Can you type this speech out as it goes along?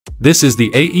This is the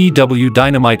AEW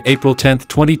Dynamite April 10,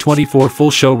 2024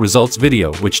 full show results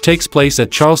video which takes place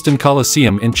at Charleston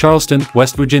Coliseum in Charleston,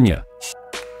 West Virginia.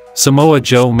 Samoa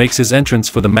Joe makes his entrance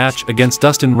for the match against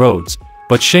Dustin Rhodes,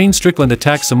 but Shane Strickland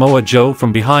attacks Samoa Joe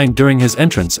from behind during his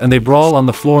entrance and they brawl on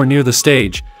the floor near the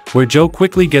stage, where Joe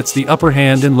quickly gets the upper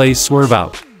hand and lays Swerve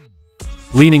out.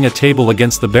 Leaning a table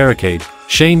against the barricade,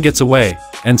 Shane gets away,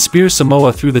 and spears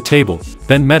Samoa through the table,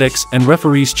 then medics and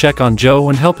referees check on Joe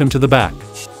and help him to the back.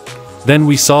 Then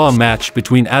we saw a match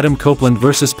between Adam Copeland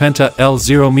vs Penta El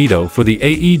Zero Miedo for the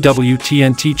AEW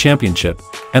TNT Championship,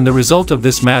 and the result of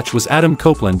this match was Adam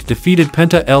Copeland defeated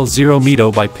Penta El Zero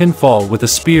Miedo by pinfall with a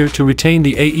spear to retain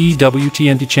the AEW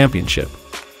TNT Championship.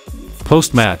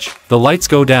 Post-match, the lights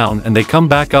go down and they come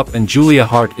back up and Julia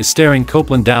Hart is staring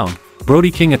Copeland down.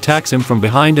 Brody King attacks him from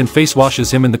behind and face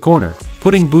washes him in the corner,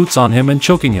 putting boots on him and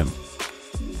choking him.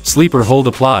 Sleeper hold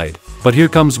applied, but here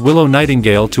comes Willow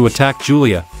Nightingale to attack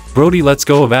Julia. Brody lets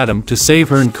go of Adam to save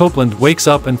her and Copeland wakes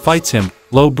up and fights him,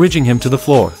 low bridging him to the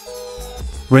floor.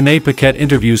 Renee Paquette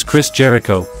interviews Chris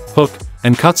Jericho, Hook,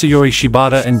 and Katsuyori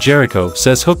Shibata, and Jericho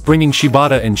says Hook bringing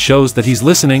Shibata in shows that he's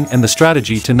listening and the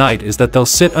strategy tonight is that they'll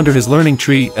sit under his learning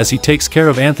tree as he takes care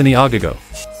of Anthony Ogogo.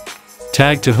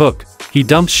 Tag to Hook, he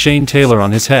dumps Shane Taylor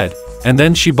on his head, and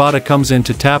then Shibata comes in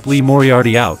to tap Lee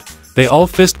Moriarty out. They all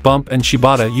fist bump and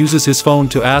Shibata uses his phone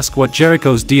to ask what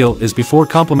Jericho's deal is before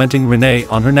complimenting Renee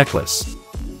on her necklace.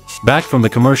 Back from the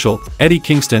commercial, Eddie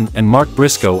Kingston and Mark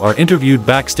Briscoe are interviewed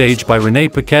backstage by Renee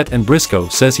Paquette, and Briscoe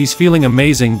says he's feeling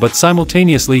amazing but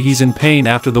simultaneously he's in pain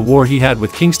after the war he had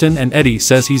with Kingston, and Eddie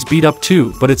says he's beat up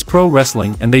too but it's pro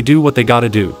wrestling and they do what they gotta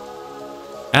do.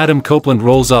 Adam Copeland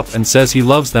rolls up and says he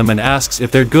loves them and asks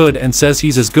if they're good and says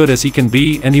he's as good as he can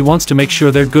be and he wants to make sure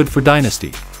they're good for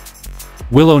Dynasty.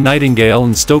 Willow Nightingale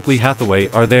and Stokely Hathaway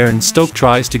are there and Stoke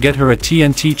tries to get her a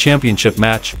TNT Championship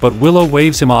match but Willow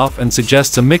waves him off and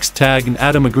suggests a mixed tag and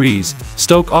Adam agrees.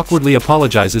 Stoke awkwardly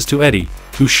apologizes to Eddie,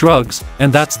 who shrugs,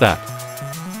 and that's that.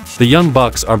 The Young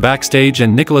Bucks are backstage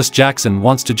and Nicholas Jackson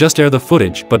wants to just air the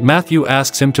footage but Matthew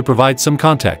asks him to provide some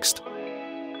context.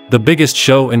 The biggest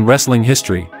show in wrestling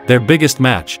history, their biggest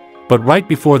match, but right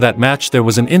before that match there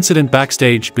was an incident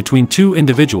backstage between two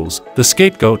individuals, the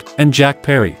Scapegoat and Jack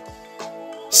Perry.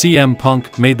 CM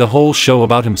Punk made the whole show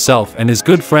about himself and his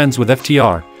good friends with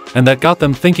FTR, and that got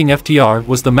them thinking FTR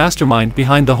was the mastermind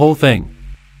behind the whole thing.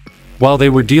 While they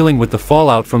were dealing with the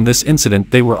fallout from this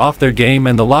incident they were off their game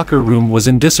and the locker room was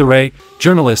in disarray,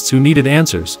 journalists who needed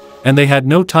answers, and they had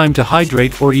no time to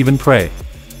hydrate or even pray.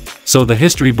 So the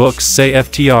history books say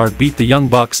FTR beat the Young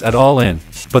Bucks at All In,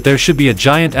 but there should be a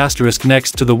giant asterisk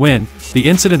next to the win. The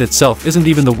incident itself isn't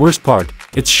even the worst part,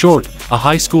 it's short, a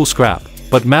high school scrap.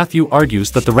 But Matthew argues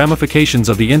that the ramifications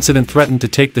of the incident threatened to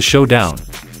take the show down.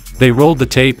 They rolled the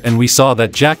tape and we saw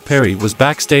that Jack Perry was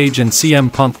backstage and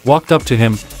CM Punk walked up to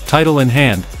him, title in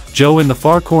hand, Joe in the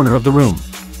far corner of the room.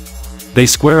 They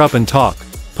square up and talk.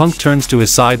 Punk turns to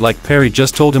his side like Perry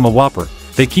just told him a whopper.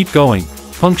 They keep going.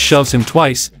 Punk shoves him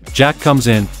twice, Jack comes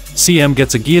in, CM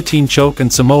gets a guillotine choke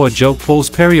and Samoa Joe pulls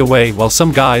Perry away while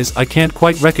some guys I can't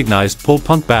quite recognize pull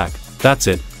Punk back. That's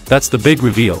it, that's the big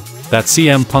reveal. That's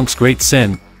CM Punk's great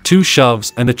sin, 2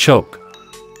 shoves and a choke.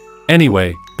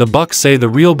 Anyway, the Bucks say the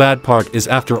real bad part is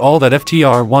after all that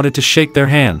FTR wanted to shake their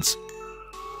hands.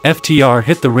 FTR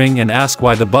hit the ring and ask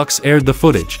why the Bucks aired the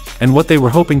footage, and what they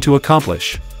were hoping to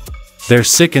accomplish. They're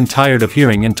sick and tired of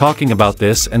hearing and talking about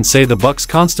this and say the Bucks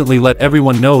constantly let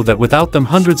everyone know that without them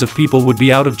hundreds of people would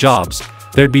be out of jobs,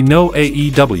 there'd be no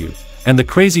AEW, and the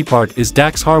crazy part is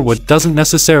Dax Harwood doesn't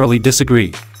necessarily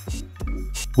disagree.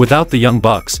 Without the Young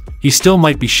Bucks, he still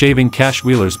might be shaving Cash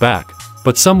Wheeler's back,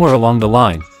 but somewhere along the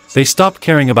line, they stopped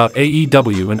caring about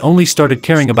AEW and only started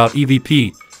caring about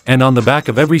EVP, and on the back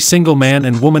of every single man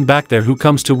and woman back there who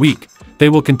comes to week, they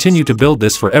will continue to build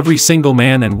this for every single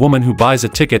man and woman who buys a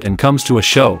ticket and comes to a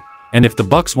show, and if the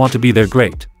Bucks want to be there,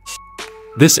 great.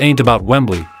 This ain't about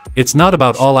Wembley, it's not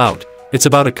about All Out, it's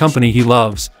about a company he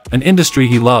loves, an industry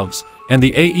he loves, and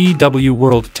the AEW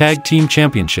World Tag Team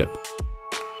Championship.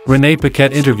 Renee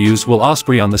Paquette interviews Will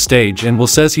Ospreay on the stage and Will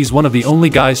says he's one of the only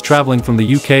guys traveling from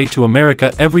the UK to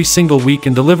America every single week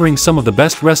and delivering some of the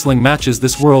best wrestling matches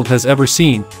this world has ever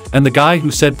seen, and the guy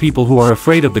who said people who are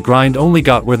afraid of the grind only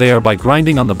got where they are by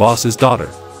grinding on the boss's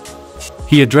daughter.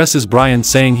 He addresses Bryan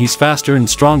saying he's faster and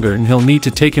stronger and he'll need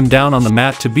to take him down on the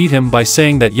mat to beat him by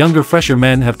saying that younger fresher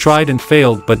men have tried and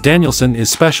failed but Danielson is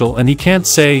special and he can't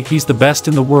say he's the best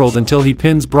in the world until he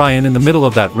pins Bryan in the middle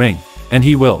of that ring, and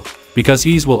he will. Because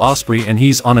he's Will Ospreay and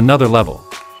he's on another level.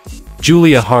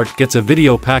 Julia Hart gets a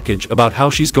video package about how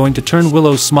she's going to turn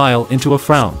Willow's smile into a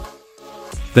frown.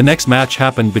 The next match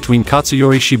happened between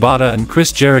Katsuyori Shibata and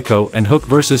Chris Jericho and Hook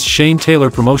vs Shane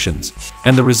Taylor Promotions,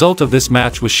 and the result of this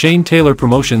match was Shane Taylor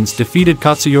Promotions defeated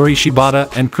Katsuyori Shibata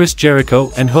and Chris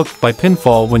Jericho and Hook by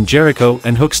pinfall when Jericho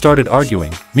and Hook started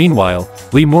arguing. Meanwhile,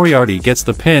 Lee Moriarty gets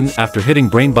the pin after hitting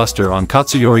Brainbuster on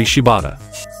Katsuyori Shibata.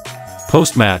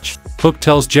 Post-match, Hook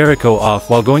tells Jericho off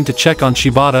while going to check on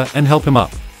Shibata and help him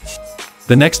up.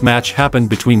 The next match happened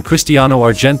between Cristiano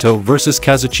Argento vs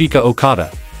Kazuchika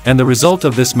Okada, and the result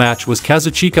of this match was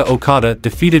Kazuchika Okada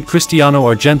defeated Cristiano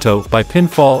Argento by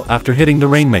pinfall after hitting the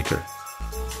Rainmaker.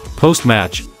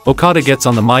 Post-match, Okada gets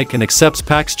on the mic and accepts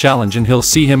Pac's challenge and he'll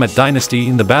see him at Dynasty,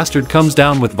 and the bastard comes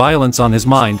down with violence on his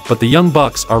mind, but the Young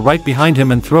Bucks are right behind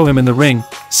him and throw him in the ring.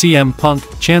 CM Punk,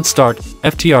 Chants start,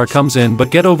 FTR comes in but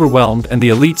get overwhelmed and the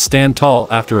Elite stand tall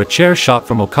after a chair shot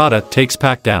from Okada takes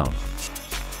Pac down.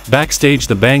 Backstage,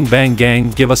 the Bang Bang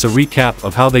Gang give us a recap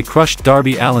of how they crushed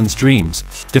Darby Allin's dreams,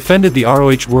 defended the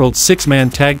ROH World 6-Man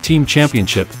Tag Team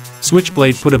Championship.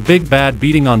 Switchblade put a big bad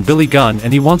beating on Billy Gunn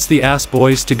and he wants the Ass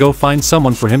Boys to go find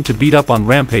someone for him to beat up on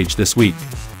Rampage this week.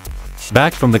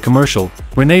 Back from the commercial,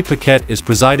 Renee Paquette is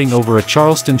presiding over a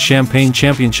Charleston Champagne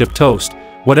Championship toast,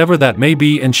 whatever that may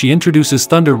be, and she introduces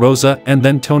Thunder Rosa and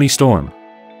then Toni Storm.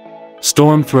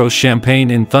 Storm throws champagne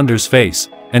in Thunder's face,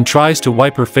 and tries to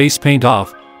wipe her face paint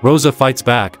off. Rosa fights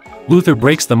back, Luther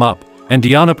breaks them up, and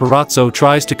Deonna Purrazzo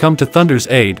tries to come to Thunder's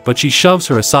aid but she shoves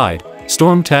her aside.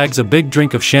 Storm tags a big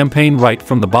drink of champagne right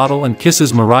from the bottle and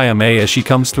kisses Mariah May as she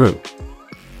comes through.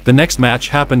 The next match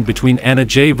happened between Anna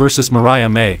Jay vs Mariah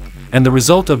May, and the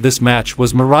result of this match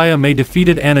was Mariah May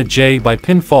defeated Anna Jay by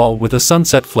pinfall with a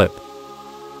sunset flip.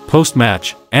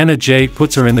 Post-match, Anna Jay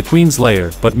puts her in the Queen's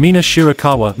lair but Mina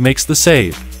Shirakawa makes the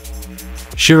save.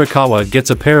 Shirakawa gets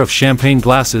a pair of champagne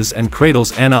glasses and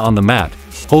cradles Anna on the mat,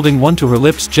 holding one to her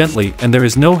lips gently, and there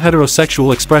is no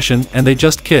heterosexual expression and they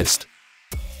just kissed.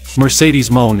 Mercedes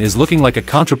Moné is looking like a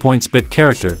ContraPoints bit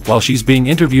character while she's being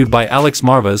interviewed by Alex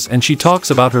Marvez, and she talks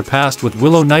about her past with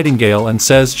Willow Nightingale and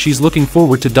says she's looking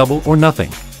forward to Double or Nothing.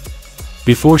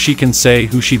 Before she can say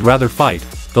who she'd rather fight,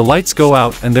 the lights go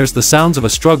out and there's the sounds of a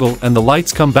struggle and the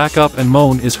lights come back up and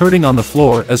Moné is hurting on the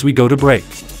floor as we go to break.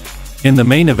 In the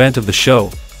main event of the show,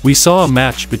 we saw a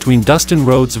match between Dustin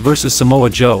Rhodes vs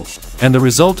Samoa Joe, and the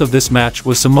result of this match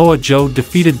was Samoa Joe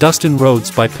defeated Dustin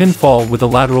Rhodes by pinfall with a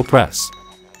lateral press.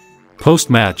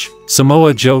 Post-match,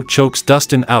 Samoa Joe chokes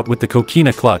Dustin out with the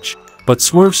Coquina Clutch, but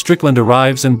Swerve Strickland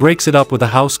arrives and breaks it up with a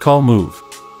house call move.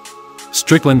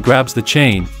 Strickland grabs the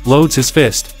chain, loads his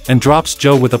fist, and drops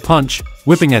Joe with a punch,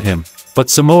 whipping at him,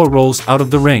 but Samoa rolls out of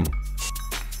the ring.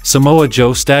 Samoa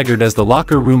Joe staggered as the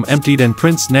locker room emptied and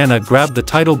Prince Nana grabbed the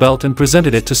title belt and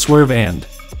presented it to Swerve, and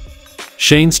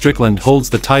Shane Strickland holds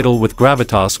the title with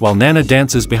gravitas while Nana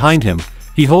dances behind him.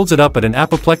 He holds it up at an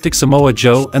apoplectic Samoa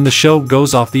Joe and the show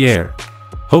goes off the air.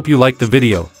 Hope you liked the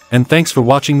video, and thanks for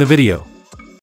watching the video.